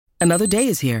Another day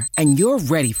is here, and you're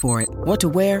ready for it. What to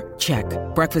wear? Check.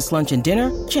 Breakfast, lunch, and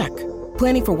dinner? Check.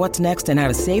 Planning for what's next and how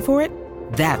to save for it?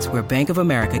 That's where Bank of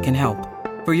America can help.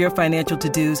 For your financial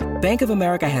to-dos, Bank of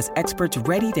America has experts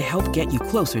ready to help get you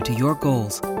closer to your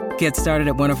goals. Get started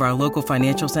at one of our local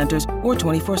financial centers or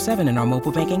 24/7 in our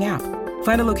mobile banking app.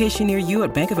 Find a location near you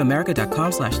at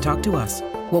bankofamerica.com/talktous.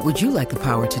 What would you like the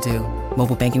power to do?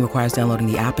 Mobile banking requires downloading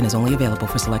the app and is only available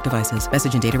for select devices.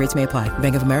 Message and data rates may apply.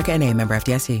 Bank of America N.A., member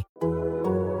FDIC.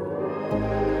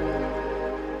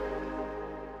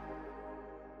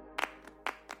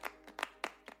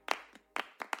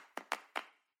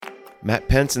 Matt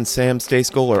Pence and Sam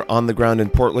Stejskal are on the ground in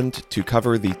Portland to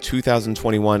cover the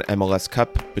 2021 MLS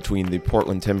Cup between the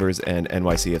Portland Timbers and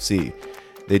NYCFC.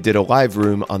 They did a live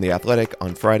room on The Athletic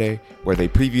on Friday where they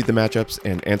previewed the matchups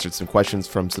and answered some questions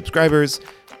from subscribers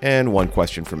and one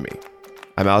question from me.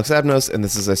 I'm Alex Abnos, and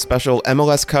this is a special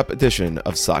MLS Cup edition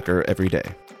of Soccer Every Day.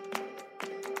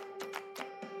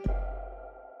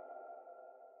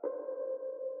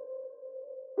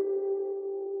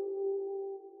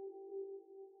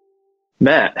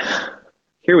 Matt,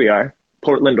 here we are,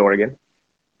 Portland, Oregon,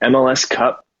 MLS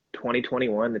Cup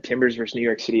 2021, the Timbers versus New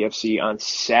York City FC on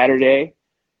Saturday,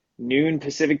 noon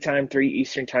Pacific time, 3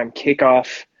 Eastern time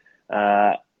kickoff.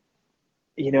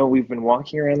 We've been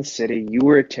walking around the city. You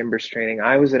were at Timbers training.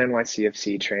 I was at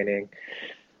NYCFC training.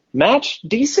 Match,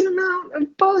 decent amount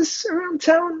of buzz around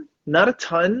town. Not a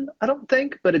ton, I don't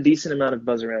think, but a decent amount of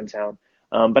buzz around town.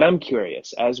 But I'm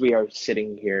curious, as we are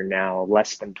sitting here now,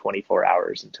 less than 24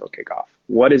 hours until kickoff,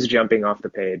 what is jumping off the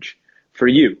page for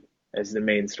you as the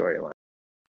main storyline?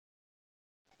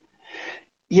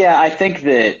 Yeah, I think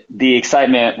that the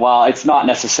excitement, while it's not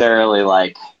necessarily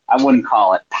I wouldn't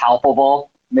call it palpable,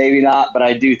 maybe not, but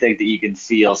I do think that you can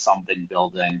feel something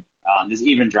building. Just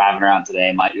even driving around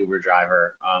today, my Uber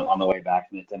driver on the way back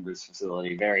from the Timbers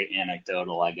facility, very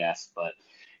anecdotal, I guess, but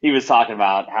he was talking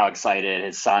about how excited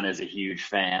his son is, a huge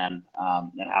fan,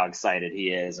 and how excited he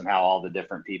is, and how all the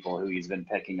different people who he's been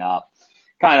picking up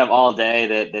kind of all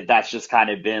day, that's just kind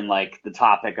of been the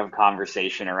topic of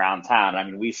conversation around town. I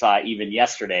mean, we saw even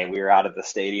yesterday, we were out at the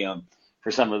stadium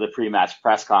for some of the pre-match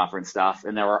press conference stuff,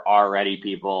 and there were already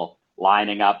people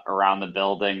lining up around the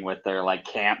building with their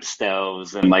camp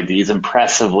stoves and these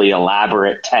impressively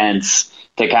elaborate tents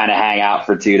to kind of hang out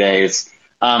for 2 days.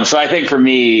 So I think for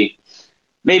me,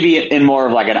 maybe in more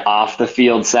of an off the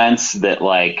field sense, that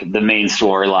the main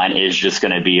storyline is just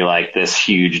going to be this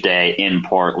huge day in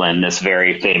Portland, this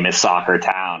very famous soccer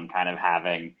town, kind of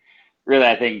having really,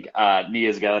 I think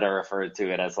Nias Goda referred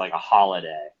to it as a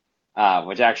holiday,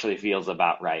 which actually feels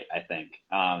about right, I think.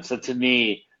 So to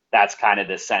me, that's kind of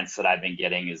the sense that I've been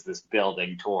getting, is this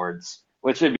building towards,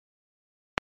 which would be.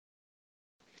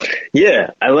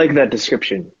 Yeah, I like that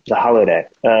description, the holiday.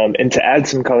 And to add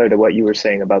some color to what you were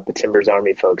saying about the Timbers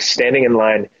Army folks standing in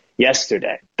line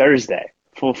yesterday, Thursday,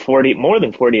 more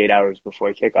than 48 hours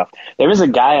before kickoff, there was a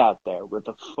guy out there with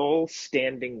a full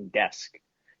standing desk.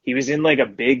 He was in a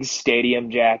big stadium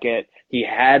jacket. He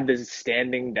had this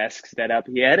standing desk set up.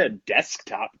 He had a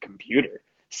desktop computer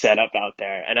set up out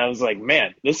there. And I was like,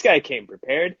 man, this guy came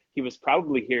prepared. He was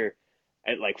probably here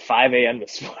at 5 a.m.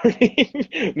 this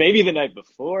morning, maybe the night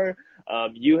before.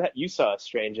 You saw a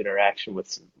strange interaction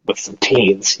with some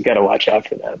teens. You got to watch out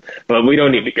for them. But we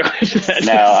don't need to go into that.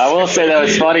 No, I will say though,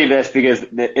 it's funny because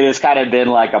it has kind of been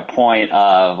a point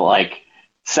of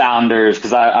Sounders,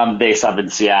 because I'm based up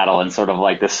in Seattle, and sort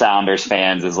of the Sounders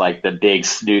fans is the big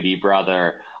snooty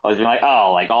brother. I was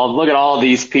look at all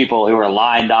these people who are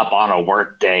lined up on a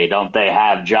work day. Don't they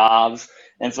have jobs?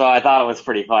 And so I thought it was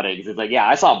pretty funny because it's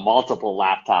I saw multiple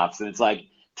laptops, and it's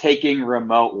taking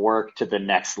remote work to the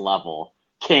next level,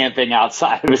 camping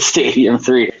outside of a stadium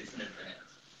 3.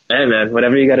 Hey man,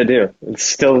 whatever you got to do. It's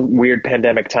still weird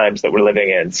pandemic times that we're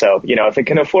living in. So, if it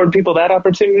can afford people that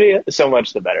opportunity, so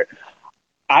much the better.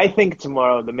 I think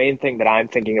tomorrow, the main thing that I'm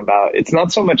thinking about, it's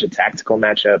not so much a tactical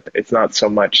matchup. It's not so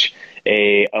much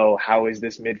how is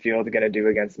this midfield going to do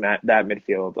against that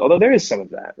midfield? Although there is some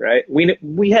of that, right?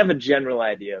 We have a general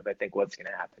idea of, I think, what's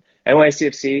going to happen.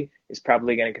 NYCFC is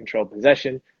probably going to control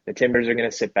possession. The Timbers are going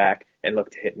to sit back and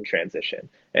look to hit in transition.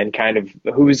 And kind of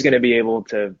who's going to be able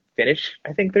to finish,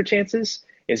 I think, their chances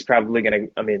is probably going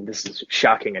to, this is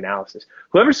shocking analysis.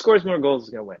 Whoever scores more goals is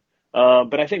going to win.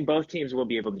 But I think both teams will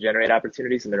be able to generate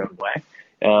opportunities in their own way.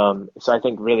 So I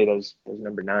think really those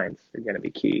number 9s are going to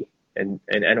be key. And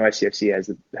NYCFC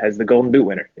has the Golden Boot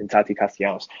winner in Tati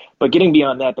Castellanos. But getting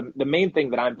beyond that, the main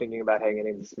thing that I'm thinking about hanging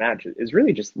in this match is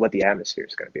really just what the atmosphere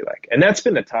is going to be like. And that's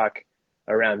been the talk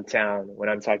around town when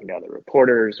I'm talking to other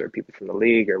reporters or people from the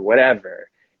league or whatever.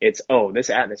 It's, this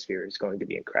atmosphere is going to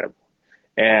be incredible.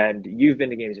 And you've been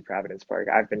to games at Providence Park.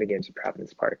 I've been to games at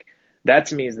Providence Park. That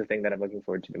to me is the thing that I'm looking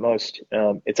forward to the most.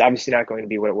 It's obviously not going to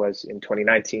be what it was in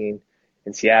 2019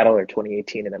 in Seattle or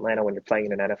 2018 in Atlanta when you're playing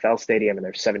in an NFL stadium and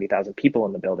there's 70,000 people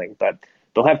in the building, but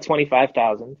they'll have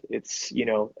 25,000. It's,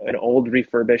 an old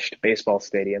refurbished baseball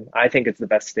stadium. I think it's the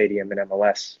best stadium in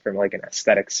MLS from like an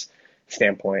aesthetics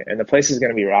standpoint, and the place is going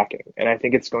to be rocking. And I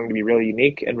think it's going to be really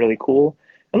unique and really cool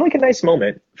and like a nice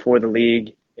moment for the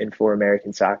league and for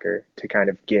American soccer to kind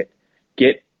of get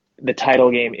the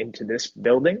title game into this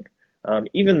building.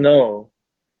 Even though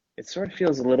it sort of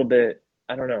feels a little bit,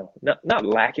 I don't know, not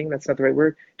lacking, that's not the right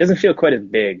word. It doesn't feel quite as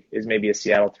big as maybe a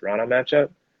Seattle-Toronto matchup,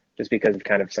 just because of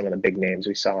kind of some of the big names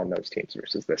we saw on those teams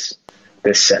versus this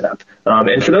setup.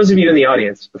 And for those of you in the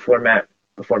audience, before Matt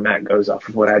goes off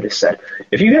of what I just said,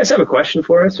 if you guys have a question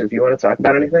for us or if you want to talk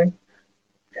about anything,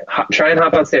 try and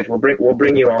hop on stage. We'll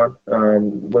bring you on.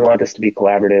 We want this to be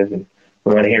collaborative and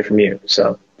we want to hear from you.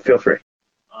 So feel free.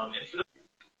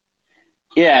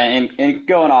 Yeah, and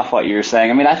going off what you were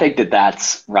saying, I mean, I think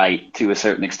that's right to a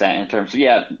certain extent in terms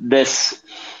of, this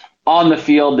on the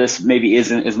field, this maybe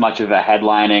isn't as much of a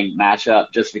headlining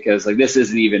matchup just because like this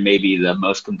isn't even maybe the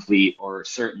most complete, or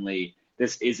certainly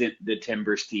this isn't the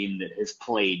Timbers team that has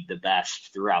played the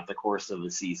best throughout the course of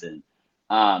the season.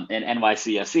 And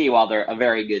NYCFC, while they're a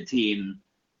very good team,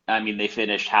 I mean, they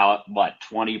finished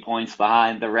 20 points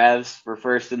behind the Revs for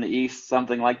first in the East,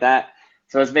 something like that.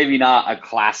 So it's maybe not a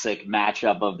classic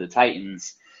matchup of the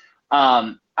Titans.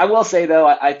 I will say, though,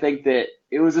 I think that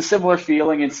it was a similar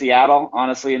feeling in Seattle,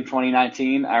 honestly, in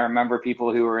 2019. I remember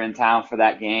people who were in town for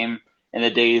that game in the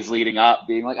days leading up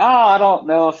being like, I don't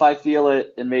know if I feel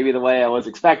it in maybe the way I was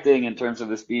expecting in terms of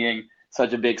this being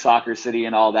such a big soccer city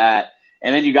and all that.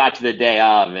 And then you got to the day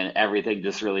of and everything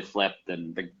just really flipped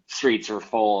and the streets were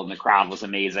full and the crowd was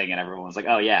amazing and everyone was like,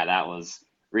 oh, yeah, that was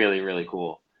really, really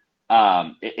cool.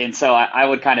 And so I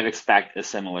would kind of expect a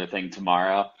similar thing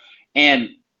tomorrow. And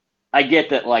I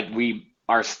get that like we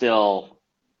are still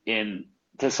in,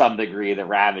 to some degree, the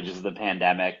ravages of the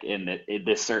pandemic, and that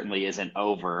this certainly isn't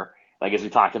over. Like as we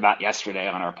talked about yesterday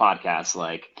on our podcast,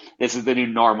 like this is the new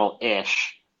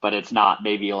normal-ish, but it's not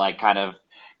maybe like kind of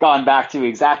gone back to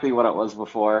exactly what it was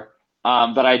before.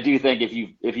 But I do think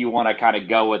if you want to kind of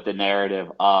go with the narrative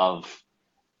of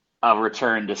a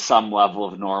return to some level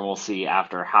of normalcy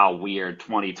after how weird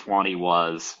 2020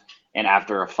 was, and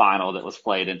after a final that was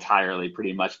played entirely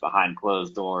pretty much behind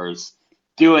closed doors,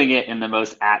 doing it in the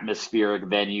most atmospheric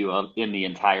venue in the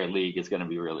entire league is going to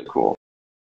be really cool.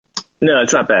 No,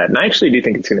 it's not bad. And I actually do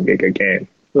think it's going to be a good game.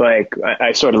 Like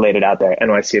I sort of laid it out there.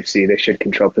 NYCFC, they should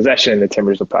control possession. The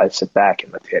Timbers will probably sit back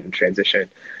and let the hit and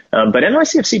transition. But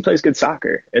NYCFC plays good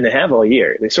soccer, and they have all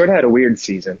year. They sort of had a weird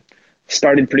season.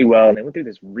 Started pretty well, and they went through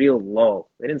this real lull.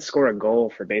 They didn't score a goal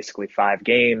for basically 5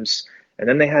 games, and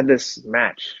then they had this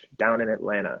match down in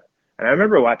Atlanta. And I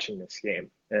remember watching this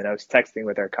game, and I was texting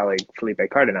with our colleague Felipe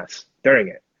Cardenas during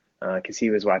it because he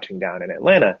was watching down in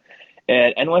Atlanta.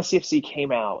 And NYCFC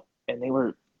came out, and they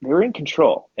were in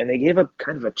control, and they gave up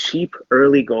kind of a cheap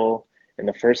early goal in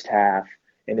the first half,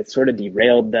 and it sort of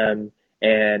derailed them.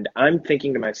 And I'm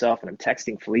thinking to myself, and I'm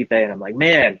texting Felipe, and I'm like,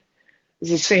 man, this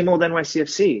is the same old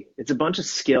NYCFC. It's a bunch of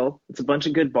skill. It's a bunch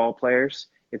of good ball players.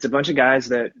 It's a bunch of guys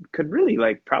that could really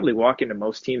probably walk into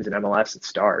most teams in MLS and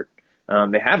start.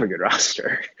 They have a good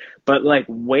roster, but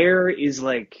where is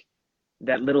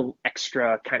that little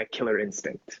extra kind of killer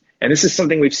instinct? And this is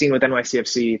something we've seen with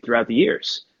NYCFC throughout the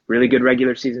years. Really good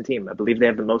regular season team. I believe they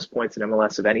have the most points in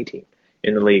MLS of any team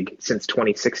in the league since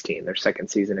 2016, their second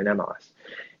season in MLS.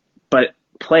 But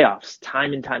playoffs,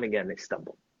 time and time again, they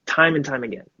stumble. Time and time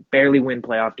again, barely win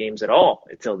playoff games at all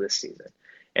until this season.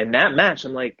 And that match,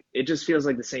 I'm like, it just feels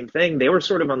like the same thing. They were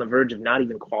sort of on the verge of not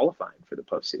even qualifying for the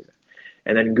postseason.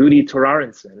 And then Gudi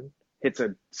Torarinsson hits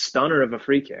a stunner of a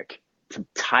free kick to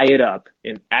tie it up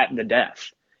at the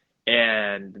death.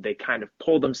 And they kind of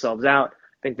pulled themselves out.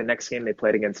 I think the next game they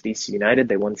played against DC United,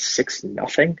 they won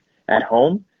 6-0 at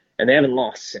home, and they haven't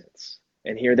lost since.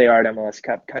 And here they are at MLS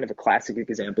Cup, kind of a classic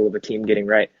example of a team getting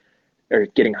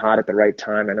hot at the right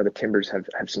time. I know the Timbers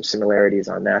have some similarities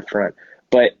on that front,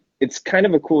 but it's kind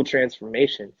of a cool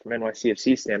transformation from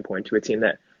NYCFC standpoint to a team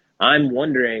that I'm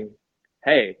wondering,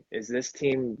 hey, is this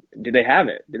team, do they have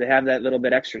it? Do they have that little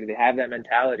bit extra? Do they have that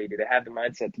mentality? Do they have the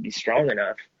mindset to be strong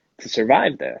enough to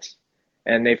survive this?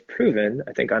 And they've proven,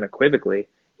 I think unequivocally,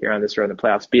 here on this road in the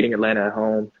playoffs, beating Atlanta at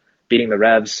home, beating the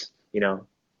Revs,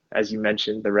 as you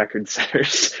mentioned, the record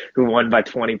setters who won by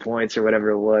 20 points or whatever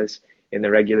it was in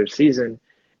the regular season,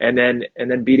 and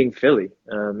then beating Philly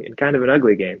in kind of an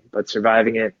ugly game, but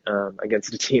surviving it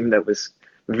against a team that was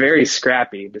very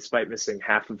scrappy despite missing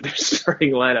half of their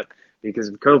starting lineup because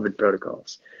of COVID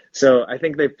protocols. So I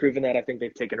think they've proven that. I think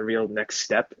they've taken a real next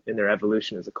step in their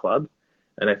evolution as a club.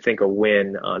 And I think a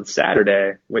win on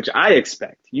Saturday, which I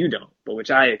expect, you don't, but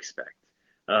which I expect,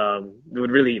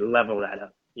 would really level that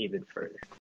up even further.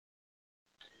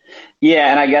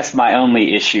 Yeah, and I guess my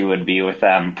only issue would be with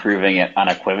them proving it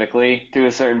unequivocally to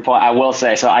a certain point. I will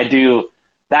say, so I do,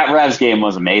 that Revs game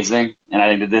was amazing, and I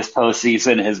think that this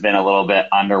postseason has been a little bit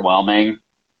underwhelming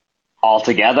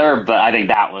altogether, but I think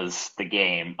that was the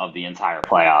game of the entire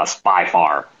playoffs by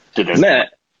far to this point.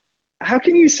 Matt, how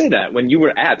can you say that when you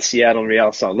were at Seattle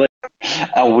Real Salt Lake?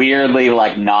 A weirdly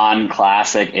like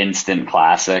non-classic instant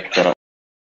classic that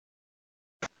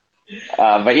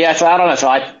but yeah, so I don't know. So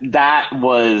that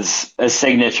was a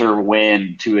signature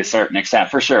win to a certain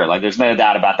extent, for sure. Like, there's no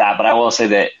doubt about that. But I will say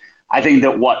that I think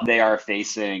that what they are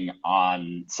facing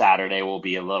on Saturday will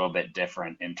be a little bit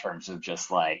different in terms of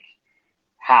just like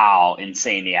how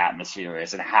insane the atmosphere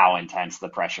is and how intense the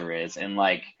pressure is. And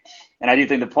I do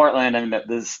think the Portland, I mean,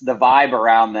 the vibe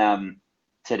around them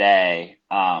today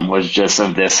was just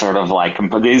of this sort of like,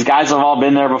 these guys have all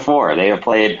been there before. They have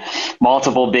played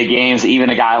multiple big games. Even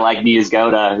a guy like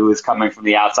Niezgoda, who is coming from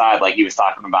the outside, like he was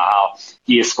talking about how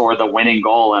he has scored the winning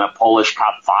goal in a Polish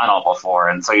Cup final before.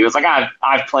 And so he was like,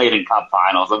 I've played in Cup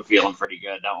finals. I'm feeling pretty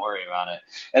good. Don't worry about it.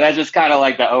 And that's just kind of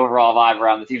like the overall vibe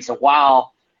around the team. So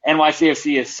while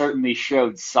NYCFC has certainly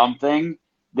showed something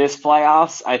this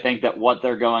playoffs, I think that what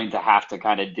they're going to have to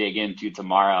kind of dig into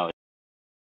tomorrow.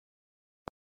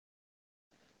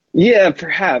 Yeah,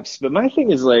 perhaps. But my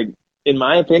thing is, like, in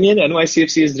my opinion,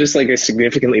 NYCFC is just like a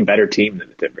significantly better team than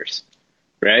the Timbers,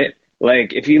 right?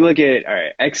 Like, if you look at, all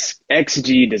right,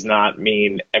 XG does not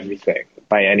mean everything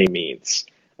by any means.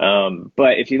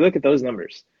 But if you look at those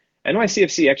numbers,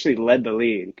 NYCFC actually led the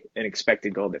league in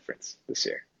expected goal difference this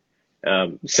year.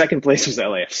 Second place was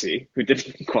LAFC, who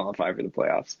didn't qualify for the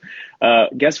playoffs.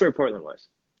 Guess where Portland was?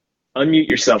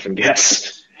 Unmute yourself and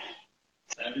guess.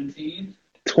 17?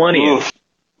 20th.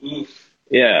 Oof.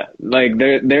 Yeah, like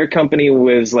their company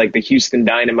was like the Houston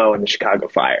Dynamo and the Chicago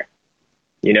Fire,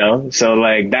 you know? So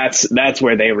like that's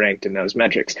where they ranked in those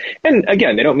metrics. And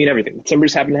again, they don't mean everything. The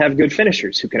Timbers happen to have good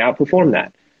finishers who can outperform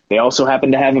that. They also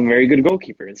happen to have a very good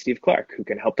goalkeeper in Steve Clark who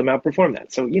can help them outperform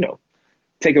that. So, you know,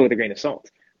 take it with a grain of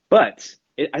salt. But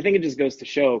I think it just goes to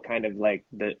show kind of like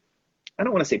I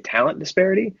don't want to say talent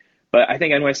disparity, but I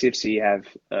think NYCFC have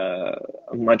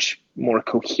a much more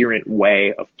coherent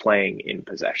way of playing in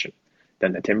possession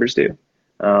than the Timbers do.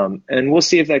 And we'll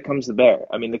see if that comes to bear.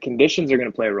 I mean, the conditions are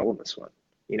going to play a role in this one.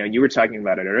 You know, you were talking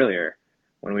about it earlier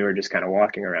when we were just kind of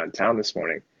walking around town this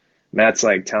morning. Matt's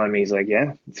like telling me, he's like,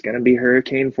 yeah, it's going to be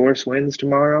hurricane force winds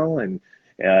tomorrow and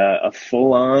a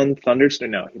full-on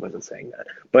thunderstorm. No, he wasn't saying that.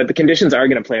 But the conditions are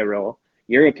going to play a role.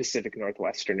 You're a Pacific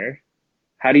Northwesterner.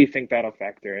 How do you think that'll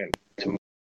factor in tomorrow?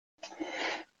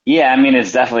 Yeah, I mean,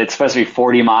 it's supposed to be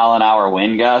 40-mile-an-hour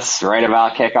wind gusts right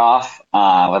about kickoff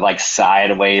with like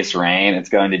sideways rain. It's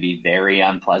going to be very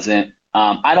unpleasant.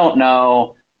 I don't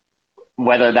know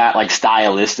whether that like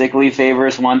stylistically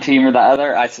favors one team or the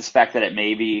other. I suspect that it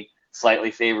maybe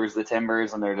slightly favors the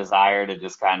Timbers and their desire to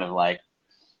just kind of like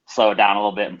slow it down a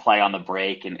little bit and play on the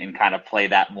break and kind of play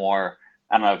that more,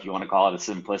 I don't know if you want to call it a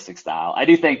simplistic style. I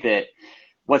do think that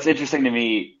what's interesting to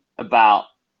me about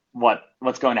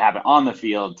what's going to happen on the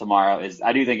field tomorrow is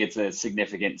I do think it's a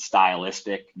significant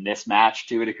stylistic mismatch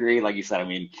to a degree. Like you said, I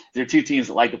mean, they're two teams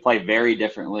that like to play very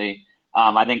differently.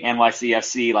 I think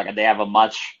NYCFC, like they have a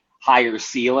much higher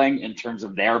ceiling in terms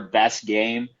of their best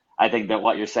game. I think that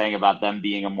what you're saying about them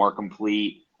being a more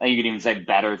complete, I think you could even say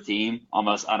better team,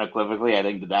 almost unequivocally. I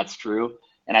think that that's true.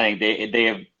 And I think they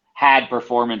have had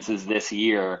performances this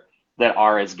year that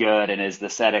are as good and as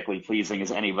aesthetically pleasing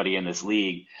as anybody in this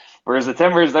league. Whereas the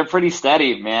Timbers, they're pretty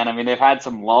steady, man. I mean, they've had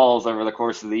some lulls over the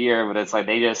course of the year, but it's like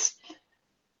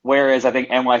whereas I think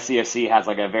NYCFC has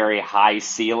like a very high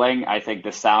ceiling, I think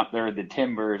the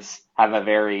Timbers have a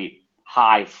very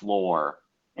high floor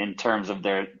in terms of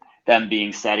them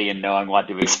being steady and knowing what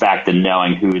to expect and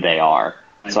knowing who they are.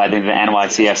 So I think the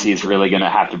NYCFC is really going to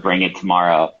have to bring it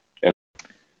tomorrow.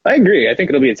 I agree. I think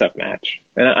it'll be a tough match.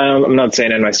 And I'm not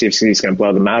saying NYCFC is going to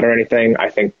blow them out or anything. I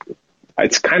think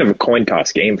it's kind of a coin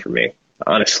toss game for me,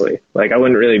 honestly. Like, I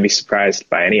wouldn't really be surprised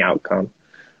by any outcome.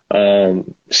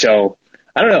 So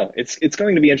I don't know. It's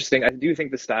going to be interesting. I do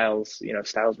think the styles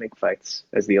make fights,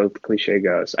 as the old cliche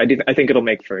goes. I think it'll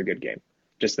make for a good game.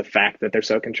 Just the fact that they're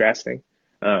so contrasting.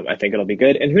 I think it'll be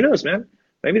good. And who knows, man?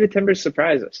 Maybe the Timbers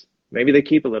surprise us. Maybe they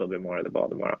keep a little bit more of the ball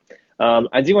tomorrow.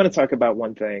 I do want to talk about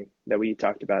one thing that we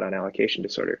talked about on allocation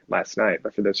disorder last night,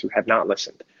 but for those who have not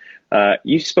listened,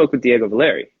 you spoke with Diego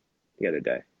Valeri the other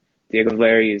day. Diego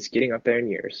Valeri is getting up there in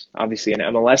years. Obviously an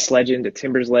MLS legend, a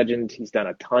Timbers legend. He's done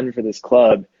a ton for this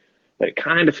club, but it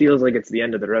kind of feels like it's the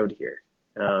end of the road here.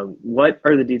 What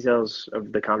are the details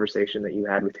of the conversation that you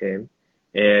had with him,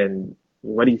 and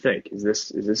what do you think? Is this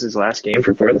his last game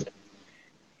for Portland?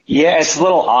 Yeah, it's a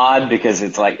little odd because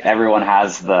it's like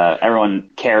everyone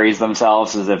carries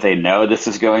themselves as if they know this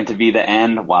is going to be the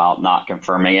end while not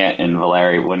confirming it, and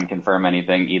Valeri wouldn't confirm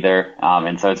anything either.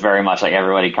 And so it's very much like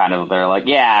everybody they're like,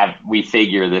 yeah, we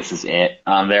figure this is it.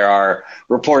 There are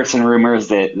reports and rumors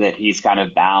that he's kind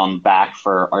of bound back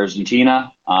for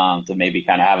Argentina, to maybe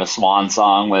kind of have a swan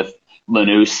song with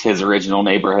Lanús, his original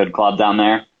neighborhood club down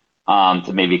there,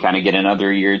 to maybe kind of get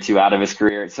another year or two out of his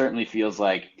career. It certainly feels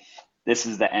like this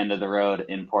is the end of the road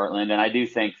in Portland. And I do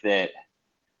think that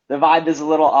the vibe is a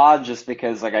little odd just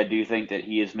because I do think that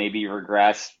he has maybe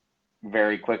regressed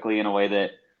very quickly in a way that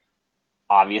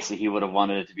obviously he would have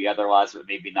wanted it to be otherwise, but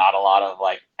maybe not a lot of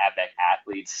epic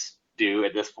athletes do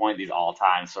at this point, these all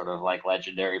time sort of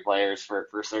legendary players for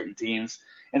certain teams.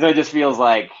 And so it just feels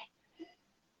like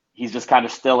he's just kind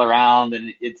of still around,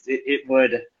 and it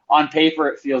would, on paper,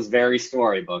 it feels very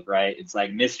storybook, right? It's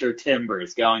like Mr.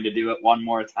 Timbers going to do it one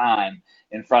more time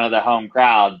in front of the home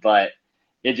crowd, but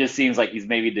it just seems like he's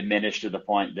maybe diminished to the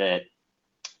point that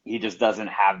he just doesn't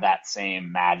have that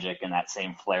same magic and that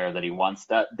same flair that he once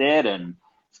did. And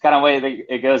it's kind of the way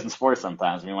that it goes in sports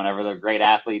sometimes. I mean, whenever the great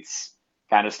athletes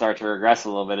kind of start to regress a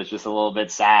little bit, it's just a little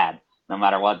bit sad, no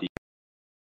matter what.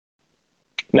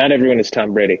 Not everyone is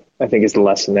Tom Brady, I think, is the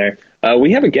lesson there.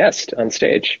 We have a guest on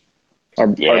stage. Our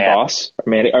boss,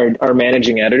 our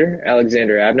managing editor,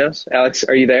 Alexander Abnos. Alex,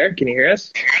 are you there? Can you hear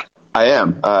us? I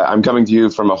am. I'm coming to you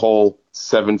from a whole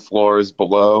 7 floors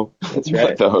below. That's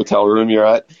right. The hotel room you're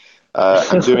at.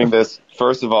 I'm doing this,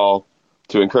 first of all,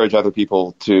 to encourage other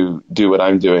people to do what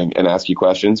I'm doing and ask you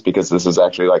questions, because this is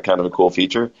actually kind of a cool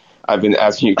feature. I've been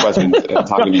asking you questions and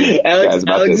talking to you guys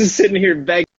about Alex this. is sitting here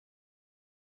begging.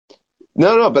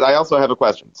 No, but I also have a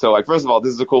question. So, first of all,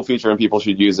 this is a cool feature and people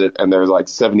should use it. And there's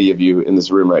 70 of you in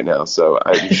this room right now. So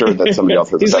I'm sure that somebody else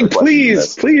has He's a better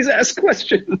question. please ask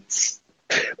questions.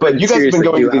 But you guys have been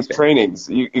going to these trainings.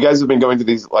 You guys have been going to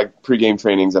these pregame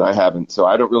trainings, and I haven't. So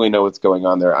I don't really know what's going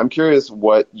on there. I'm curious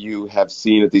what you have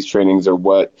seen at these trainings,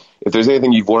 or if there's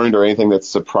anything you've learned or anything that's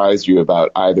surprised you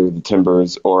about either the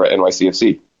Timbers or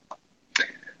NYCFC.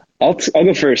 I'll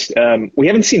go first. We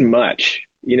haven't seen much.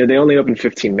 They only open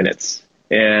 15 minutes.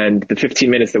 And the 15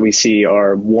 minutes that we see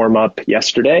are warm up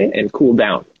yesterday and cool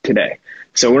down today.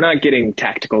 So we're not getting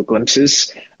tactical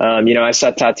glimpses. I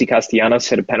saw Tati Castellanos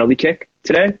hit a penalty kick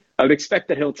today. I would expect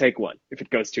that he'll take one if it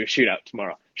goes to a shootout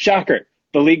tomorrow. Shocker.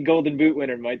 The league Golden Boot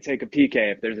winner might take a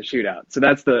PK if there's a shootout. So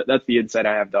that's the insight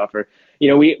I have to offer.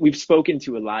 We've spoken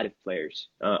to a lot of players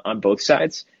on both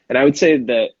sides. And I would say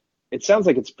that it sounds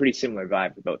like it's a pretty similar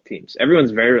vibe for both teams.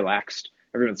 Everyone's very relaxed.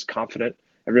 Everyone's confident.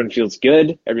 Everyone feels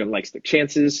good. Everyone likes their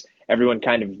chances. Everyone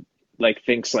kind of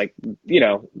thinks the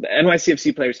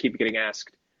NYCFC players keep getting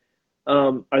asked,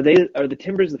 are the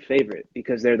Timbers the favorite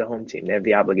because they're the home team? They have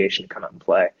the obligation to come out and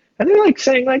play. And they're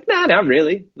saying nah, not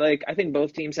really. I think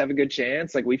both teams have a good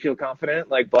chance. We feel confident,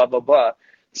 blah, blah, blah.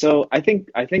 So I think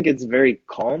it's very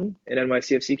calm in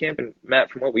NYCFC camp. And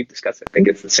Matt, from what we've discussed, I think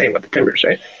it's the same with the Timbers,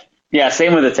 right? Yeah,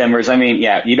 same with the Timbers. I mean,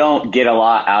 you don't get a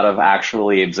lot out of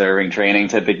actually observing training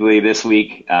typically this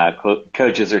week.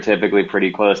 Coaches are typically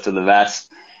pretty close to the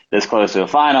vest, this close to a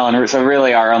final. And so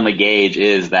really our only gauge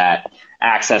is that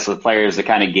access with players to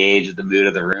kind of gauge the mood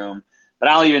of the room. But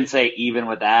I'll even say, even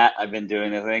with that, I've been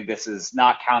doing this. I think this is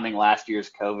not counting last year's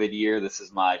COVID year. This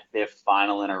is my 5th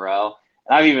final in a row.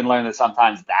 And I've even learned that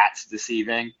sometimes that's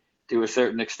deceiving to a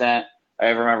certain extent. I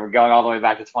remember going all the way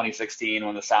back to 2016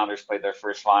 when the Sounders played their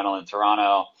first final in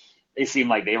Toronto. They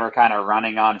seemed like they were kind of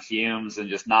running on fumes and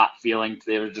just not feeling.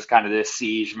 They were just kind of this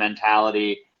siege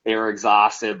mentality. They were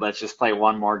exhausted. Let's just play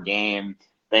one more game.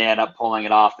 They ended up pulling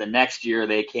it off. The next year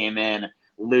they came in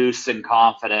loose and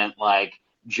confident,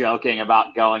 joking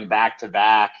about going back to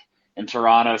back. And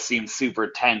Toronto seemed super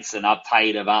tense and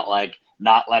uptight about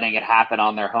not letting it happen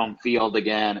on their home field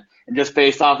again. And just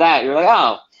based off that, you're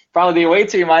oh, probably the away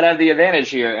team might have the advantage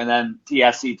here. And then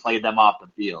TFC played them off the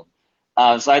field.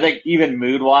 So I think even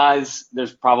mood-wise,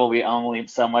 there's probably only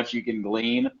so much you can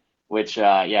glean, which,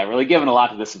 really giving a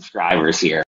lot to the subscribers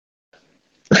here.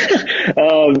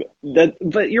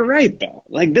 But you're right, though.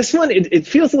 This one, it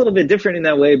feels a little bit different in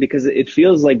that way because it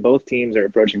feels like both teams are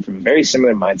approaching from a very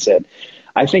similar mindset.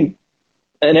 I think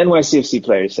an NYCFC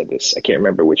player said this. I can't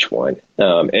remember which one.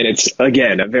 And it's,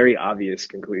 again, a very obvious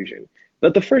conclusion.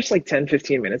 But the first 10,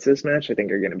 15 minutes of this match, I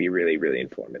think, are going to be really, really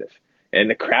informative. And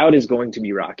the crowd is going to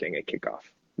be rocking at kickoff.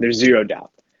 There's zero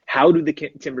doubt. How do the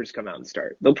Timbers come out and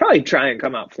start? They'll probably try and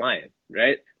come out flying,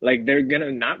 right? Like they're going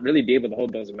to not really be able to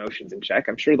hold those emotions in check.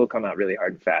 I'm sure they'll come out really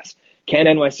hard and fast. Can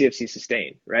NYCFC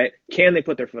sustain, right? Can they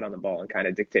put their foot on the ball and kind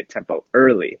of dictate tempo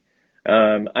early?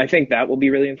 I think that will be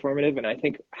really informative. And I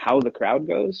think how the crowd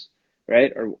goes,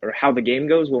 right, or how the game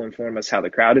goes will inform us how the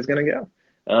crowd is going to go.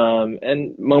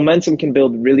 And momentum can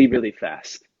build really, really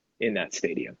fast in that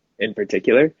stadium in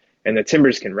particular. And the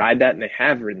Timbers can ride that, and they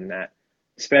have ridden that,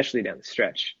 especially down the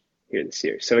stretch here this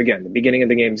year. So again, the beginning of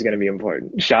the game is going to be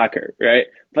important. Shocker, right?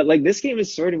 But like this game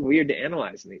is sort of weird to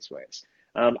analyze in these ways.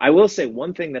 I will say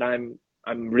one thing that I'm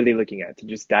really looking at to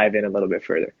just dive in a little bit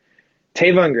further.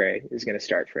 Tavon Gray is going to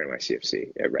start for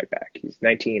NYCFC at right back. He's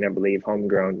 19, I believe,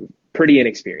 homegrown, pretty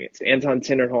inexperienced. Anton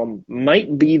Tinnerholm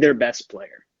might be their best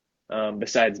player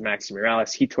besides Maxi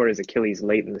Morales. He tore his Achilles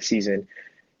late in the season.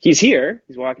 He's here.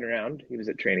 He's walking around. He was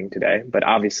at training today, but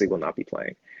obviously will not be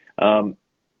playing.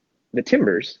 The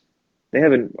Timbers, they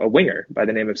have a winger by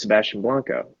the name of Sebastian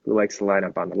Blanco, who likes to line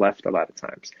up on the left a lot of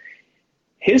times.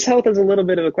 His health is a little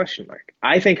bit of a question mark.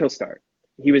 I think he'll start.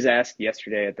 He was asked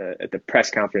yesterday at the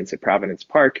press conference at Providence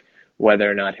Park whether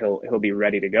or not he'll be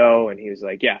ready to go, and he was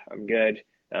like, "Yeah, I'm good.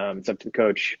 It's up to the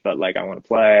coach, but like I want to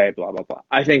play." Blah blah blah.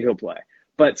 I think he'll play.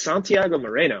 But Santiago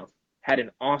Moreno had an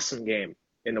awesome game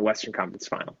in the Western Conference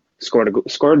Final. Scored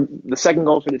the second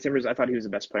goal for the Timbers. I thought he was the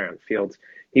best player on the field.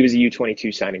 He was a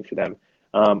U22 signing for them.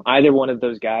 Either one of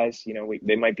those guys,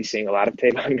 they might be seeing a lot of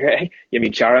Tavon Gray.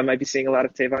 Yemi Chara might be seeing a lot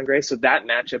of Tavon Gray. So that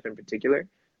matchup in particular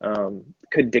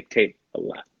could dictate a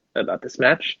lot about this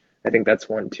match. I think that's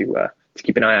one to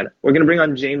keep an eye on. We're going to bring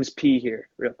on James P. here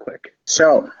real quick.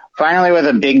 So finally, with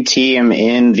a big team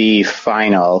in the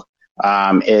final,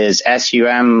 is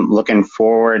SUM looking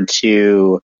forward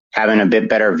to having a bit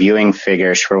better viewing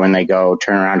figures for when they go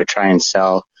turn around to try and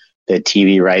sell the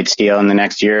TV rights deal in the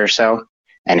next year or so,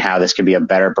 and how this could be a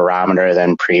better barometer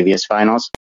than previous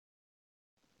finals?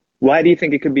 Why do you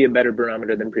think it could be a better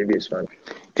barometer than previous finals?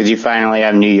 Because you finally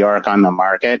have New York on the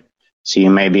market, so you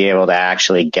may be able to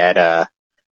actually get a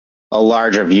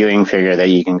larger viewing figure that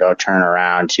you can go turn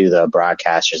around to the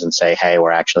broadcasters and say, hey,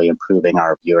 we're actually improving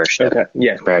our viewership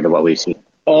compared to what we've seen.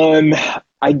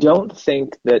 I don't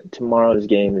think that tomorrow's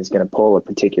game is going to pull a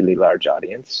particularly large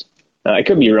audience. I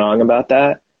could be wrong about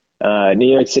that.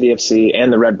 New York City FC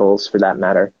and the Red Bulls, for that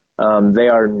matter, they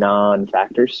are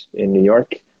non-factors in New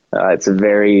York. It's a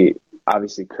very,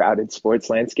 obviously, crowded sports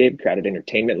landscape, crowded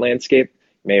entertainment landscape.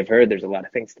 You may have heard there's a lot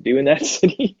of things to do in that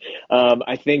city.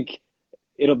 I think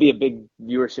it'll be a big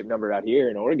viewership number out here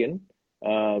in Oregon.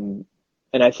 And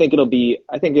I think it'll be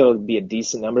a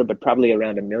decent number, but probably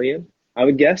around 1 million, I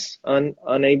would guess, on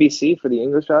ABC for the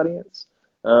English audience.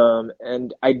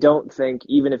 And I don't think,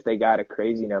 even if they got a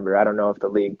crazy number, I don't know if the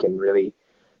league can really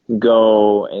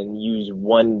go and use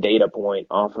one data point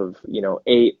off of,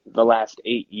 the last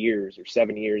 8 years or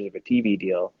 7 years of a TV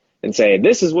deal and say,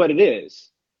 this is what it is,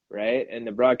 right? And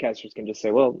the broadcasters can just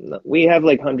say, well, we have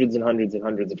like hundreds and hundreds and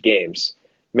hundreds of games.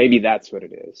 Maybe that's what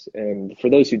it is. And for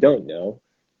those who don't know,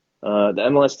 the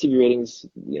MLS TV ratings,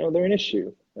 they're an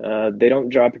issue. They don't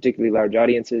draw particularly large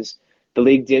audiences. The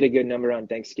league did a good number on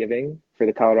Thanksgiving for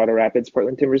the Colorado Rapids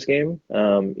Portland Timbers game.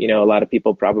 A lot of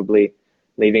people probably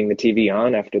leaving the TV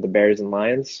on after the Bears and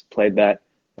Lions played that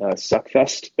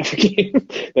suckfest of a game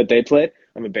that they played.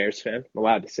 I'm a Bears fan. I'm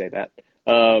allowed to say that.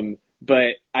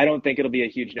 But I don't think it'll be a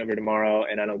huge number tomorrow,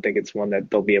 and I don't think it's one that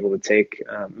they'll be able to take.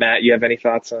 Matt, you have any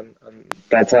thoughts on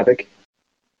that topic?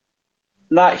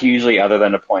 Not hugely, other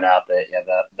than to point out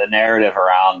that the narrative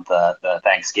around the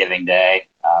Thanksgiving Day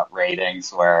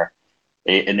ratings, where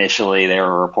initially there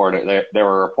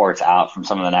were reports out from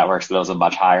some of the networks that it was a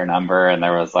much higher number, and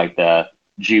there was like the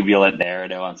jubilant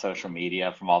narrative on social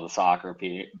media from all the soccer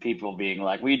people being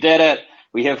like, "We did it!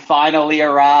 We have finally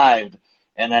arrived!"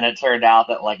 And then it turned out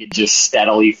that like it just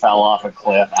steadily fell off a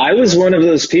cliff. I was one of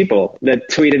those people that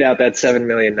tweeted out that 7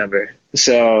 million number.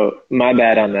 So my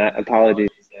bad on that. Apologies.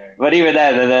 But even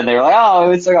then they were like,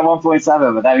 oh, it's like a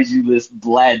 1.7, but that means you just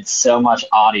bled so much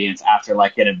audience after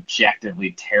like an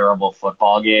objectively terrible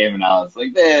football game, and I was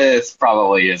like, this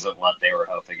probably isn't what they were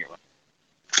hoping it was.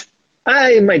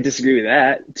 I might disagree with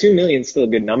that. 2 million is still a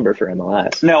good number for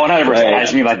MLS. No, 100%. Right. I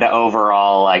just mean like the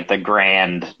overall, like the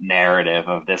grand narrative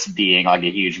of this being like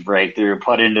a huge breakthrough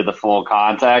put into the full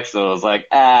context. So it was like,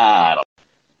 I don't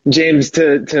know. James,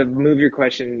 to move your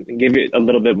question and give it a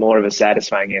little bit more of a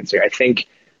satisfying answer, I think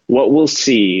what we'll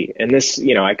see, and this,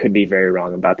 I could be very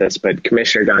wrong about this, but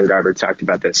Commissioner Don Garber talked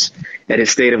about this at his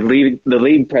State of the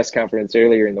League press conference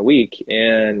earlier in the week,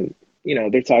 and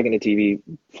they're talking to TV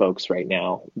folks right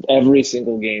now. Every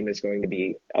single game is going to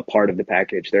be a part of the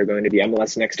package. There are going to be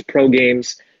MLS Next Pro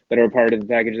games that are a part of the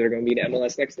package that are going to be in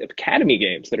MLS Next, Academy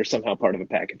games that are somehow part of a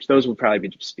package. Those will probably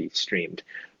just be streamed.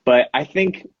 But I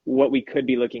think what we could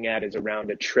be looking at is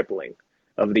around a tripling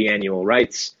of the annual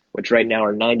rights, which right now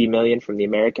are 90 million from the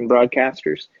American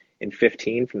broadcasters and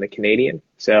 15 from the Canadian.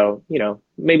 So,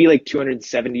 maybe like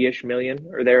 270-ish million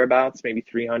or thereabouts, maybe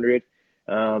 300.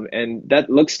 And that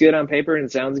looks good on paper and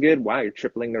sounds good. Wow, you're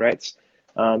tripling the rights.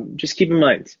 Just keep in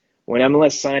mind, when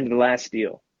MLS signed the last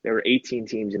deal, there were 18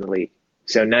 teams in the league.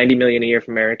 So 90 million a year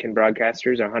for American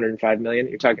broadcasters, 105 million.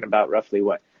 You're talking about roughly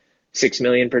 6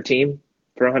 million per team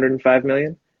for 105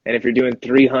 million. And if you're doing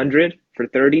 300 for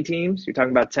 30 teams, you're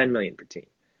talking about 10 million per team.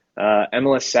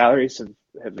 MLS salaries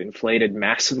have inflated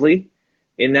massively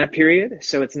in that period.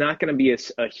 So it's not going to be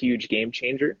a huge game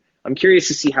changer. I'm curious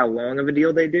to see how long of a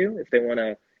deal they do. If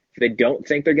they don't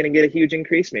think they're going to get a huge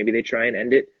increase, maybe they try and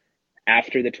end it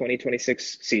after the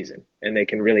 2026 season and they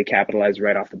can really capitalize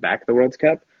right off the back of the World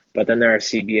Cup. But then there are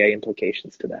CBA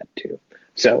implications to that too.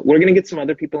 So we're going to get some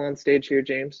other people on stage here,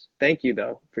 James. Thank you,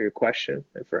 though, for your question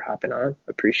and for hopping on.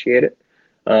 Appreciate it.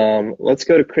 Let's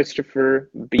go to Christopher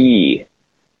B.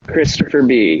 Christopher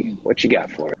B., what you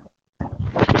got for it?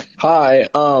 Hi.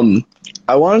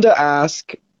 I wanted to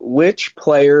ask which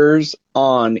players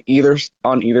on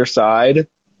either side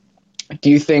do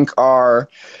you think are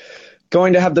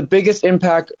going to have the biggest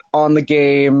impact on the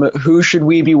game? Who should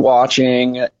we be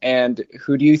watching? And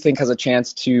who do you think has a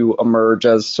chance to emerge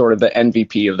as sort of the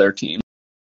MVP of their team?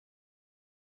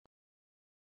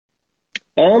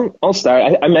 I'll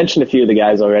start. I mentioned a few of the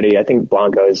guys already. I think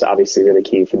Blanco is obviously really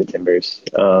key for the Timbers.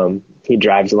 He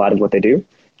drives a lot of what they do.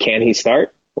 Can he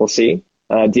start? We'll see.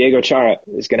 Diego Chara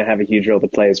is going to have a huge role to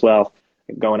play as well,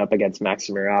 going up against Maxi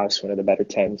Morales, one of the better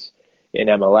 10s in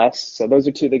MLS. So those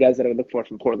are two of the guys that I would look for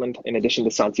from Portland, in addition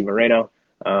to Santi Moreno,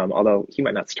 although he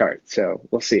might not start. So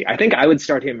we'll see. I think I would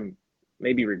start him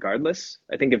maybe regardless.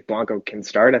 I think if Blanco can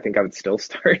start, I think I would still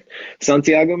start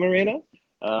Santiago Moreno.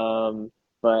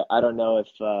 But I don't know if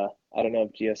Gio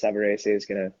Savarese is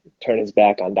going to turn his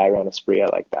back on Dairon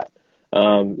Asprilla like that.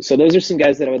 So those are some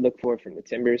guys that I would look for from the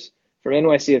Timbers. From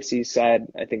NYCFC's side,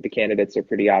 I think the candidates are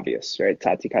pretty obvious, right?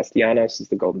 Tati Castellanos is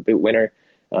the Golden Boot winner.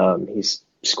 He's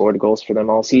scored goals for them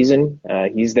all season.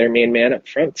 He's their main man up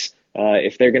front.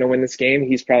 If they're going to win this game,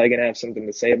 he's probably going to have something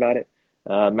to say about it.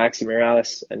 Maxi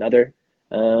Morales, another.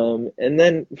 And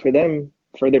then for them,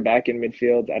 further back in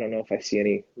midfield, I don't know if I see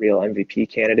any real MVP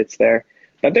candidates there.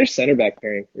 But their center back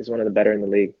pairing is one of the better in the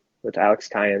league with Alex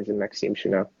Cayens and Maxime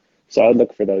Chanot. So I would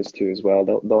look for those two as well.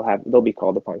 They'll be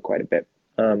called upon quite a bit.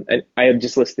 And I have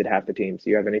just listed half the teams.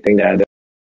 Do you have anything to add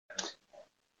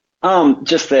there?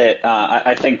 Just that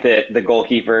I think that the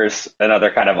goalkeeper's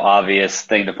another kind of obvious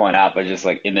thing to point out, but just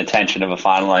like in the tension of a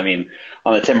final. I mean,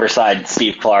 on the Timber side,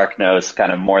 Steve Clark knows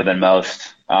kind of more than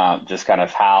most, just kind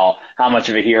of how much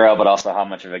of a hero, but also how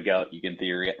much of a goat you can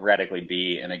theoretically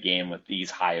be in a game with these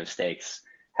high of stakes,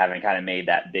 having kind of made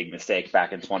that big mistake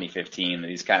back in 2015 that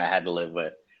he's kind of had to live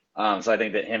with. So I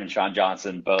think that him and Sean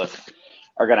Johnson both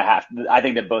are going to I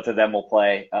think that both of them will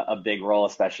play a big role,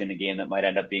 especially in a game that might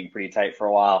end up being pretty tight for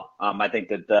a while. I think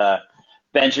that the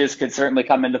benches could certainly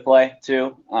come into play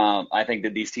too. I think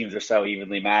that these teams are so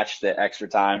evenly matched that extra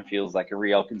time feels like a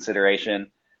real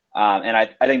consideration. And I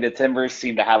think the Timbers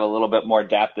seem to have a little bit more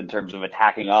depth in terms of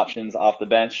attacking options off the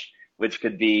bench, which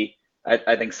could be,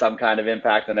 I think, some kind of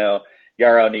impact. I know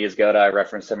Yaro Niezgoda, I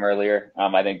referenced him earlier.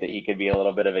 I think that he could be a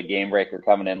little bit of a game breaker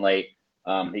coming in late.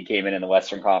 He came in the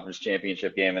Western Conference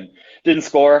Championship game and didn't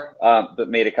score, but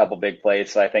made a couple big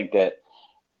plays. So I think that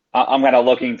I'm kind of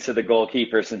looking to the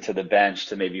goalkeepers and to the bench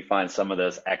to maybe find some of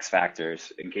those X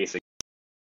factors in case.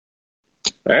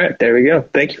 All right, there we go.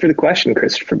 Thank you for the question,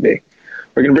 Christopher B.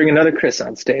 We're going to bring another Chris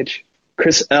on stage.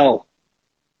 Chris L.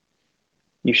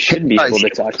 You should be able to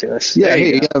talk to us. Yeah,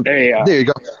 there you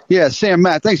go. Yeah, Sam,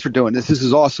 Matt, thanks for doing this. This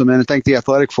is awesome, and thank the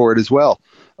Athletic for it as well.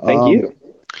 Thank you.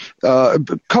 A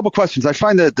couple questions. I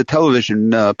find the television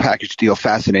package deal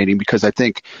fascinating because I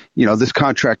think, this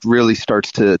contract really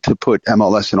starts to put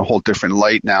MLS in a whole different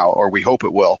light now, or we hope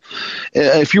it will.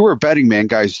 If you were a betting man,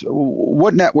 guys,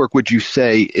 what network would you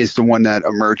say is the one that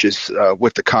emerges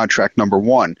with the contract, number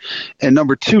one? And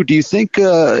number two, do you think,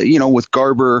 with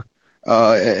Garber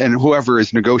and whoever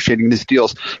is negotiating these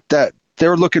deals, that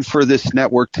they're looking for this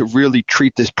network to really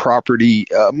treat this property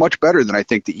much better than I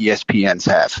think the ESPNs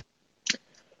have?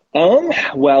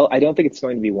 Well, I don't think it's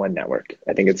going to be one network.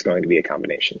 I think it's going to be a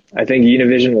combination. I think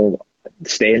Univision will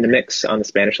stay in the mix on the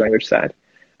Spanish language side.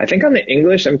 I think on the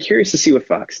English, I'm curious to see what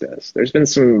Fox does. There's been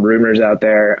some rumors out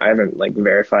there. I haven't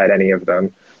verified any of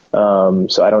them.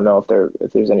 So I don't know if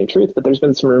there's any truth, but there's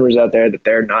been some rumors out there that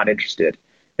they're not interested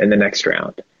in the next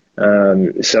round.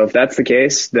 So if that's the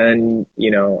case, then,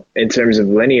 in terms of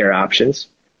linear options,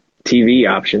 TV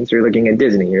options, you're looking at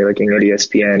Disney, you're looking at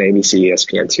ESPN, ABC,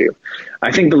 ESPN2.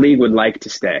 I think the league would like to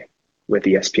stay with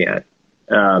ESPN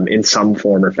in some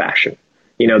form or fashion.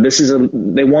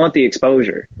 They want the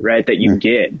exposure, right, that you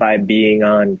get by being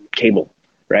on cable,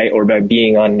 right, or by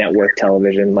being on network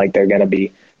television like they're going to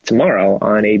be tomorrow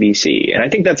on ABC. And I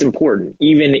think that's important,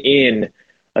 even in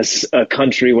a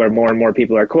country where more and more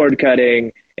people are cord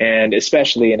cutting, and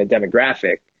especially in a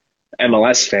demographic,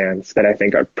 MLS fans that I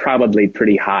think are probably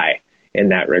pretty high in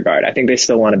that regard. I think they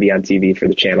still want to be on TV for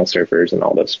the channel surfers and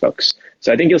all those folks.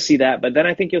 So I think you'll see that, but then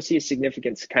I think you'll see a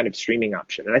significant kind of streaming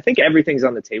option. And I think everything's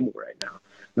on the table right now.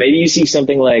 Maybe you see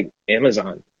something like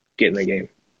Amazon get in the game,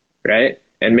 right?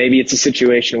 And maybe it's a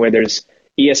situation where there's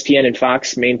ESPN and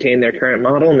Fox maintain their current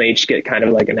model and they each get kind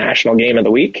of like a national game of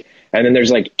the week. And then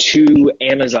there's like 2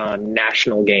 Amazon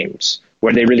national games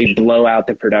where they really blow out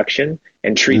the production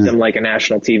and treat them like a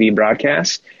national TV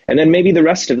broadcast. And then maybe the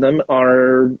rest of them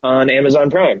are on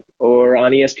Amazon Prime or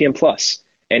on ESPN Plus.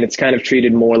 And it's kind of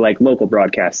treated more like local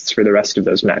broadcasts for the rest of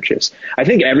those matches. I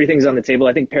think everything's on the table.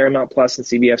 I think Paramount Plus and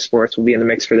CBS Sports will be in the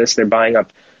mix for this. They're buying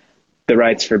up the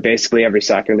rights for basically every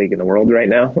soccer league in the world right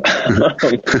now.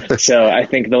 So I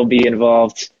think they'll be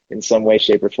involved in some way,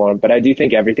 shape, or form. But I do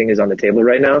think everything is on the table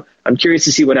right now. I'm curious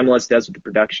to see what MLS does with the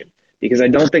production, because I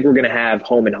don't think we're going to have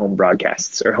home and home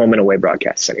broadcasts or home and away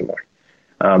broadcasts anymore.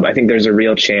 I think there's a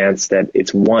real chance that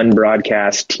it's one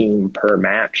broadcast team per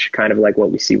match, kind of like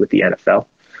what we see with the NFL.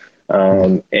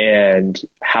 And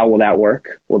how will that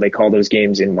work? Will they call those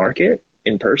games in market,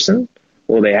 in person?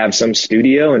 Will they have some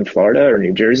studio in Florida or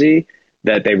New Jersey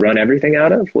that they run everything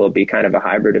out of? Will it be kind of a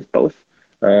hybrid of both?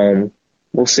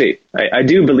 We'll see. I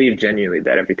do believe genuinely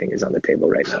that everything is on the table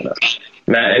right now, though.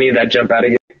 Matt, any of that jump out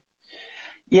of you?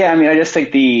 Yeah, I mean, I just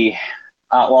think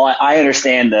I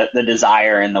understand the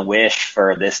desire and the wish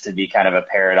for this to be kind of a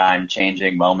paradigm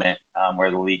changing moment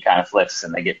where the league kind of flips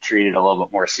and they get treated a little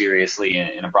bit more seriously,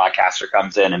 and a broadcaster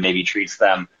comes in and maybe treats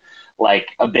them like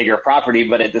a bigger property.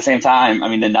 But at the same time, I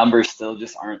mean, the numbers still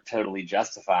just aren't totally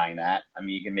justifying that. I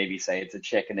mean, you can maybe say it's a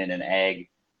chicken and an egg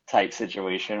type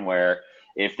situation where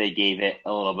if they gave it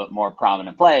a little bit more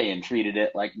prominent play and treated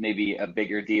it like maybe a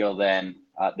bigger deal than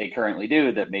they currently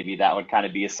do, that maybe that would kind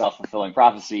of be a self-fulfilling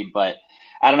prophecy. But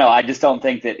I don't know. I just don't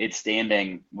think that its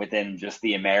standing within just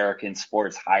the American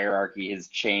sports hierarchy has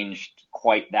changed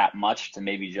quite that much to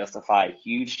maybe justify a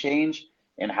huge change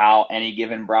in how any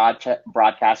given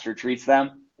broadcaster treats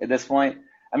them at this point.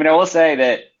 I mean, I will say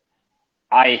that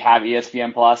I have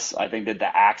ESPN Plus. I think that the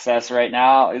access right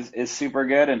now is super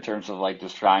good in terms of like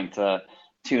just trying to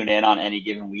tune in on any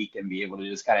given week and be able to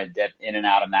just kind of dip in and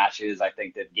out of matches. I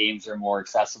think that games are more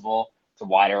accessible to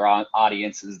wider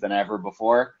audiences than ever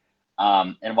before.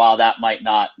 And while that might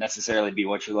not necessarily be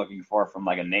what you're looking for from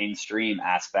like a mainstream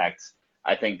aspect,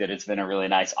 I think that it's been a really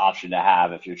nice option to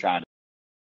have if you're trying to.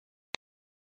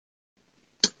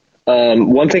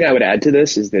 One thing I would add to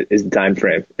this is the time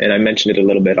frame, and I mentioned it a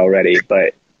little bit already,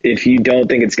 but if you don't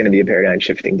think it's going to be a paradigm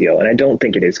shifting deal, and I don't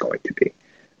think it is going to be,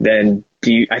 then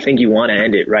I think you want to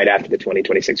end it right after the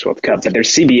 2026 World Cup, but there's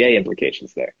CBA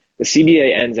implications there. The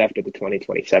CBA ends after the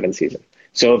 2027 season.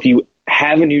 So if you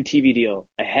have a new TV deal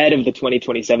ahead of the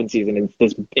 2027 season,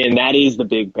 and that is the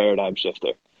big paradigm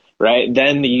shifter, right?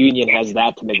 Then the union has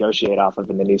that to negotiate off of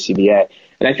in the new CBA.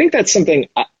 And I think that's something,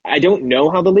 I don't know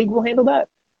how the league will handle that.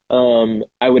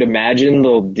 I would imagine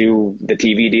they'll do the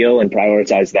TV deal and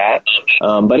prioritize that.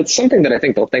 But it's something that I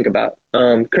think they'll think about.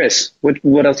 Chris,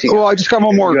 what else you got? Well, I just got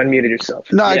one more. You unmuted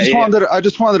yourself. No, I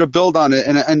just wanted to build on it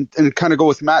and kind of go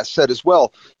with Matt said as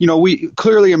well. You know, we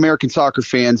clearly American soccer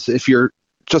fans, if you're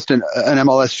just an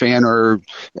MLS fan or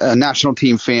a national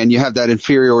team fan, you have that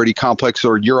inferiority complex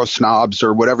or Euro snobs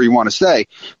or whatever you want to say.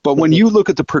 But when you look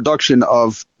at the production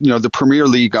of, the Premier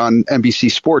League on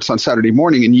NBC Sports on Saturday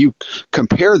morning and you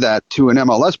compare that to an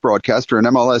MLS broadcast or an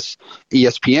MLS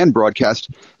ESPN broadcast,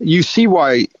 you see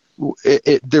why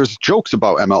there's jokes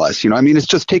about MLS. I mean, it's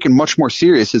just taken much more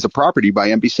serious as a property by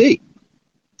NBC.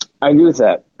 I agree with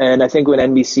that. And I think when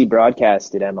NBC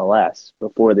broadcasted MLS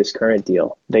before this current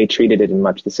deal, they treated it in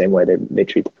much the same way they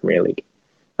treat the Premier League.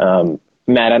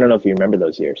 Matt, I don't know if you remember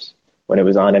those years when it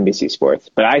was on NBC Sports,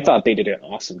 but I thought they did an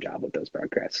awesome job with those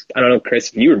broadcasts. I don't know, Chris,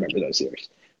 if you remember those years.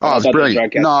 Oh, it was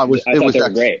brilliant. No, it was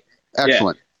great.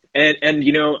 Excellent. Yeah.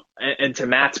 And to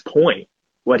Matt's point,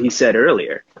 what he said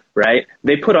earlier, right?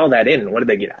 They put all that in, and what did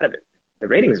they get out of it? The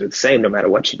ratings are the same no matter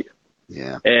what you do.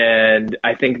 Yeah. And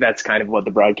I think that's kind of what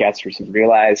the broadcasters have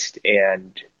realized,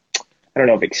 and I don't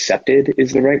know if accepted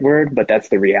is the right word, but that's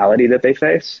the reality that they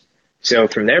face. So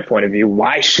from their point of view,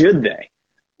 why should they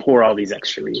pour all these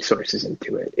extra resources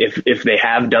into it if they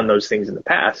have done those things in the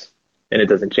past and it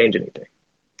doesn't change anything.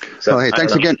 So, hey,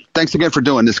 thanks again. Thanks again for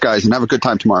doing this, guys, and have a good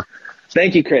time tomorrow.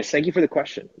 Thank you, Chris. Thank you for the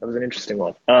question. That was an interesting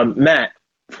one. Matt,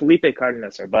 Felipe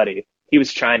Cardenas, our buddy, he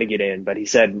was trying to get in, but he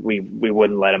said we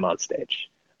wouldn't let him on stage.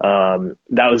 That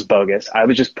was bogus. I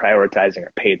was just prioritizing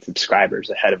our paid subscribers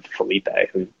ahead of Felipe,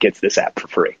 who gets this app for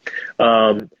free.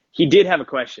 He did have a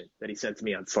question that he sent to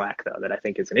me on Slack, though, that I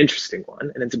think is an interesting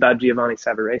one, and it's about Giovanni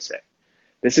Savarese.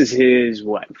 This is his,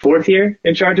 fourth year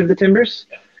in charge of the Timbers?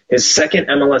 Yeah. His second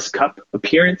MLS Cup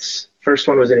appearance. First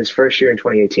one was in his first year in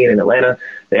 2018 in Atlanta.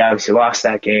 They obviously lost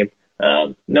that game.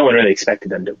 No one really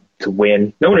expected them to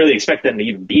win. No one really expected them to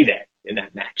even be there in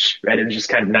that match, right? It was just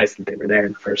kind of nice that they were there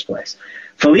in the first place.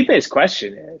 Felipe's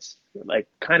question is,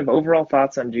 kind of overall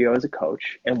thoughts on Gio as a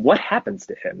coach, and what happens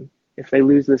to him if they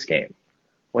lose this game?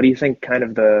 What do you think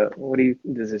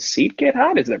does his seat get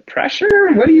hot? Is there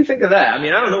pressure? What do you think of that? I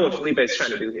mean, I don't know what Felipe's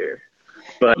trying to do here.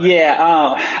 But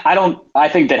I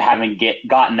think that having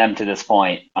gotten them to this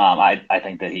point, I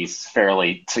think that he's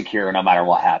fairly secure no matter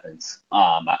what happens.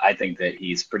 I think that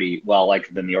he's pretty well liked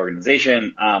within the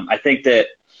organization. I think that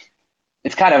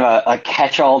it's kind of a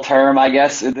catch-all term, I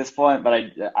guess, at this point,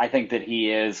 but I think that he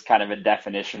is kind of a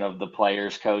definition of the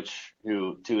players coach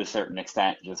who, to a certain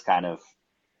extent, just kind of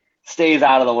stays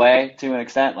out of the way to an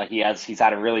extent. Like he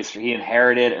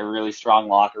inherited a really strong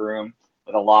locker room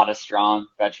with a lot of strong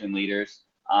veteran leaders.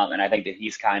 And I think that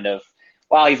he's kind of,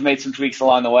 while he's made some tweaks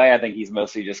along the way, I think he's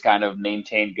mostly just kind of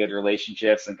maintained good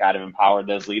relationships and kind of empowered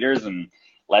those leaders and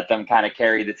let them kind of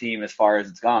carry the team as far as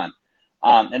it's gone.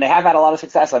 And they have had a lot of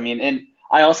success. I mean, and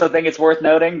I also think it's worth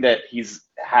noting that he's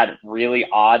had really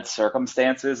odd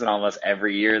circumstances in almost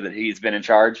every year that he's been in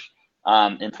charge.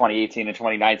 In 2018 and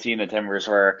 2019, the Timbers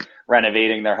were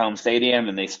renovating their home stadium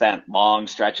and they spent long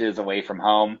stretches away from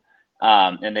home.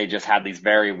 And they just had these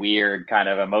very weird kind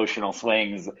of emotional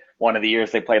swings. One of the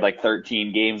years they played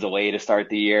 13 games away to start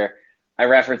the year. I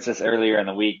referenced this earlier in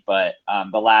the week, but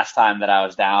the last time that I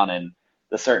was down in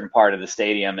the certain part of the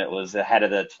stadium, it was ahead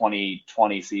of the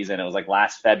 2020 season. It was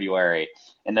last February.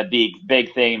 And the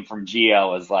big theme from Gio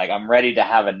was I'm ready to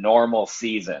have a normal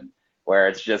season where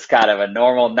it's just kind of a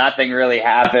normal, nothing really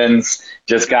happens,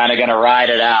 just kind of going to ride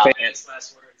it out.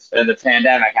 And the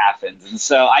pandemic happens. And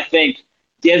so I think,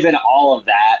 given all of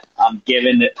that,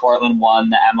 given that Portland won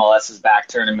the MLS is Back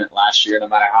tournament last year, no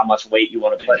matter how much weight you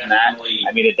want to put in that,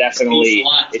 I mean,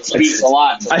 it speaks a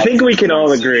lot. I think we can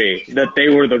all agree that they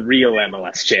were the real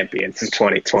MLS champions in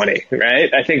 2020,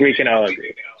 right? I think we can all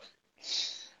agree.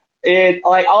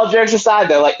 All jokes aside,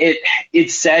 though, it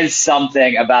says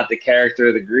something about the character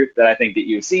of the group that I think that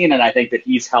you've seen, and I think that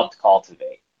he's helped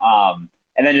cultivate. And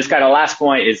then just kind of last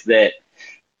point is that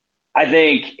I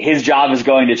think his job is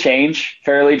going to change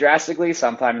fairly drastically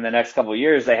sometime in the next couple of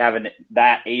years. They have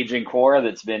that aging core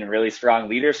that's been really strong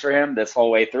leaders for him this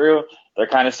whole way through. They're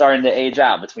kind of starting to age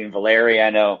out between Valeri. I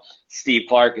know Steve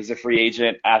Clark is a free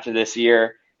agent after this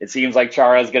year. It seems like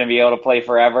Chara is going to be able to play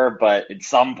forever, but at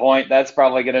some point that's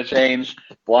probably going to change.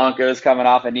 Blanco's coming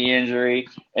off a knee injury.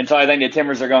 And so I think the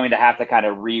Timbers are going to have to kind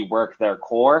of rework their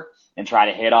core and try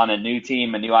to hit on a new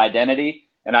team, a new identity.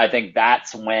 And I think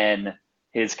that's when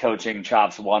his coaching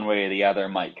chops one way or the other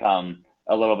might come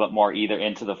a little bit more either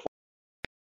into the.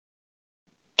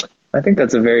 I think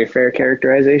that's a very fair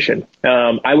characterization.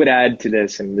 I would add to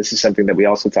this, and this is something that we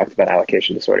also talked about,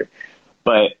 allocation disorder,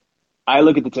 but I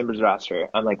look at the Timbers roster,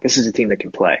 I'm like, this is a team that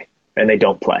can play, and they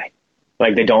don't play.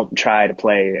 They don't try to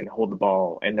play and hold the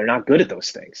ball, and they're not good at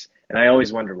those things. And I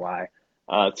always wonder why.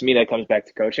 To me, that comes back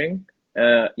to coaching.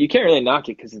 You can't really knock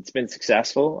it because it's been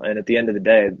successful, and at the end of the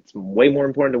day, it's way more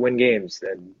important to win games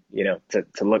than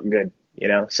to look good.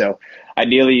 So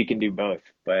ideally you can do both,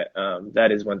 but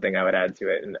that is one thing I would add to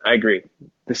it. And I agree,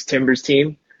 this Timbers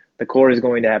team, the core is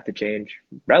going to have to change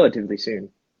relatively soon,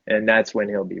 and that's when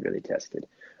he'll be really tested.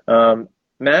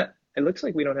 Matt, it looks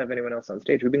like we don't have anyone else on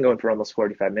stage. We've been going for almost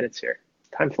 45 minutes here.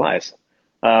 Time flies.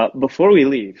 Before we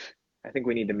leave, I think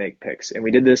we need to make picks. And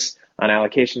we did this on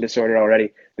allocation disorder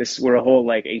already. We're a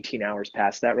whole 18 hours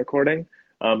past that recording.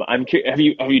 Have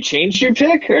you changed your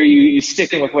pick, or are you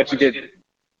sticking with what you did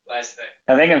last thing?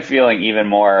 I think I'm feeling even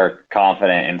more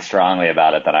confident and strongly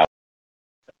about it than I.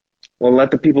 Well,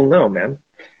 let the people know, man.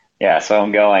 Yeah, so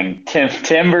I'm going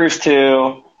Timbers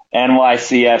 2,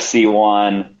 NYCFC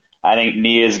 1. I think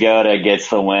Niazgoda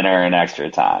gets the winner in extra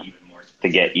time to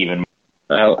get even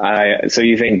more. So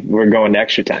you think we're going to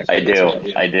extra time? I do.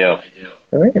 All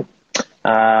right.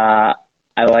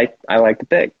 I like the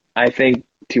pick. I think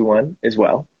 2-1 as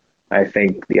well. I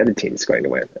think the other team is going to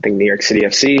win. I think New York City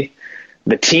FC,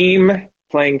 the team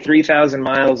playing 3,000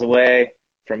 miles away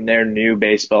from their new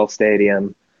baseball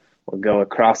stadium will go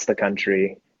across the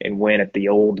country and win at the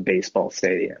old baseball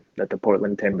stadium that the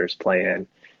Portland Timbers play in.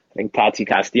 I think Tati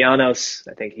Castellanos,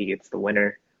 I think he gets the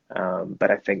winner.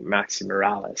 But I think Maxi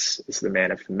Morales is the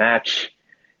man of the match.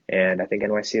 And I think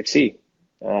NYCFC,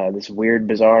 this weird,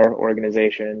 bizarre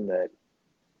organization that,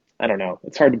 I don't know,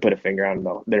 it's hard to put a finger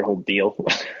on their whole deal.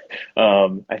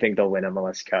 I think they'll win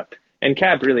MLS Cup. And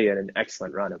Cap really had an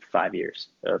excellent run of 5 years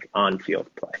of on-field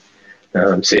play.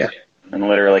 So, yeah. And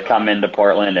literally come into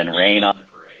Portland and rain on the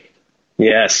parade.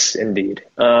 Yes, indeed.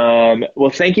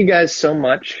 Well, thank you guys so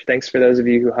much. Thanks for those of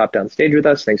you who hopped on stage with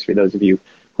us. Thanks for those of you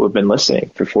who have been listening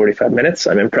for 45 minutes.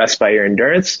 I'm impressed by your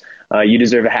endurance. You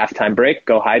deserve a halftime break.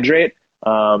 Go hydrate.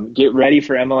 Get ready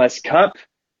for MLS Cup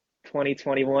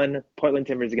 2021, Portland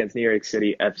Timbers against New York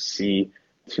City FC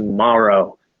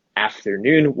tomorrow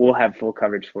afternoon. We'll have full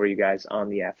coverage for you guys on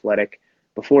The Athletic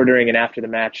before, during, and after the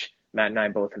match. Matt and I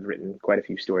both have written quite a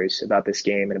few stories about this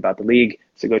game and about the league,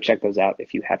 so go check those out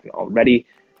if you haven't already.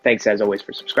 Thanks, as always,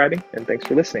 for subscribing, and thanks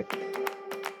for listening.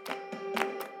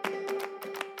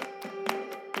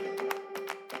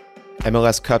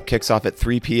 MLS Cup kicks off at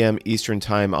 3 p.m. Eastern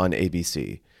Time on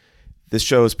ABC. This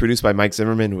show is produced by Mike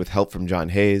Zimmerman with help from John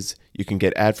Hayes. You can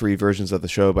get ad-free versions of the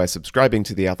show by subscribing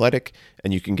to The Athletic,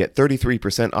 and you can get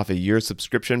 33% off a year's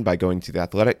subscription by going to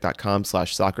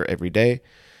theathletic.com/soccereveryday.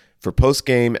 For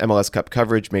post-game MLS Cup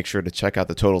coverage, make sure to check out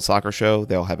the Total Soccer Show.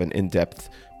 They'll have an in-depth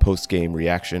post-game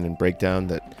reaction and breakdown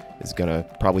that is going to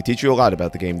probably teach you a lot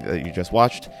about the game that you just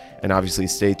watched. And obviously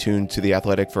stay tuned to The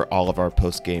Athletic for all of our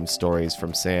post-game stories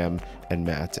from Sam and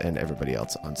Matt and everybody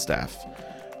else on staff.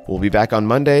 We'll be back on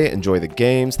Monday. Enjoy the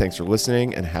games. Thanks for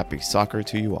listening, and happy soccer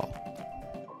to you all.